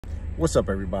What's up,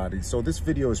 everybody? So this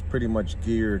video is pretty much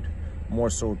geared more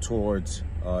so towards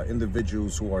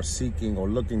individuals who are seeking or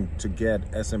looking to get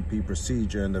SMP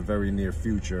procedure in the very near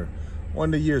future or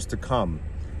in the years to come.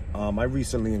 I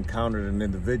recently encountered an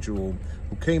individual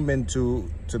who came into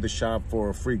the shop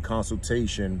for a free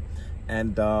consultation,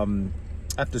 and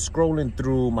after scrolling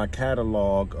through my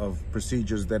catalog of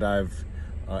procedures that I've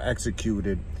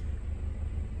executed,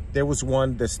 there was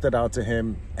one that stood out to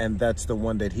him, and that's the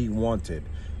one that he wanted.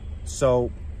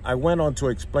 So I went on to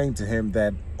explain to him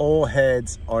that all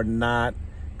heads are not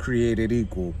created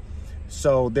equal.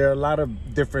 So there are a lot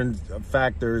of different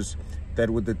factors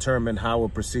that would determine how a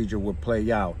procedure would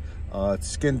play out.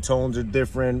 Skin tones are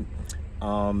different,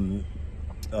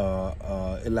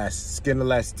 skin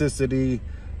elasticity,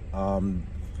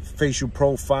 facial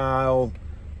profile,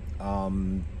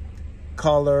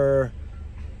 color,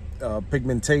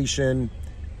 pigmentation.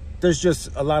 There's just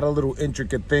a lot of little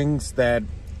intricate things that,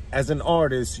 as an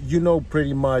artist, you know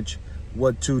pretty much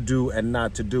what to do and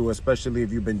not to do, especially if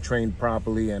you've been trained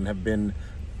properly and have been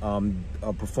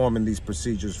performing these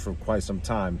procedures for quite some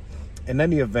time. In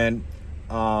any event,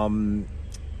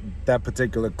 that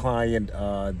particular client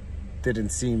didn't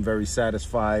seem very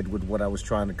satisfied with what I was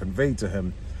trying to convey to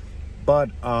him. But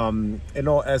in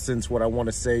all essence, what I want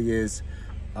to say is,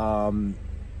 when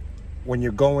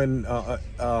you're going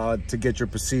to get your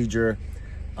procedure,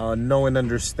 know and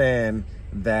understand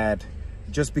that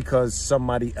just because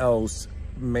somebody else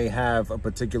may have a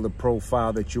particular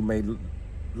profile that you may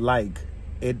like,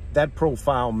 that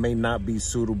profile may not be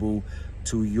suitable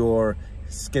to your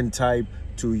skin type,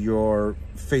 to your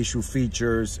facial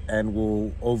features, and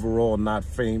will overall not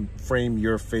frame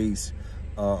your face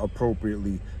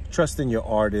appropriately. Trust in your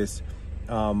artist.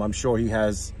 I'm sure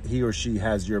he or she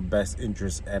has your best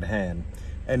interest at hand.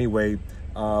 Anyway,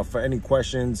 for any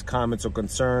questions, comments, or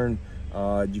concern,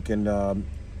 you can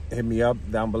hit me up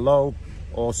down below.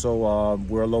 Also,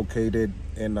 we're located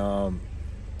in at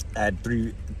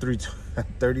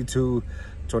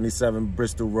 3227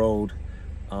 Bristol Road,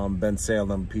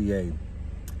 Bensalem, PA.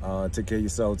 Take care of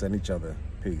yourselves and each other.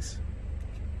 Peace.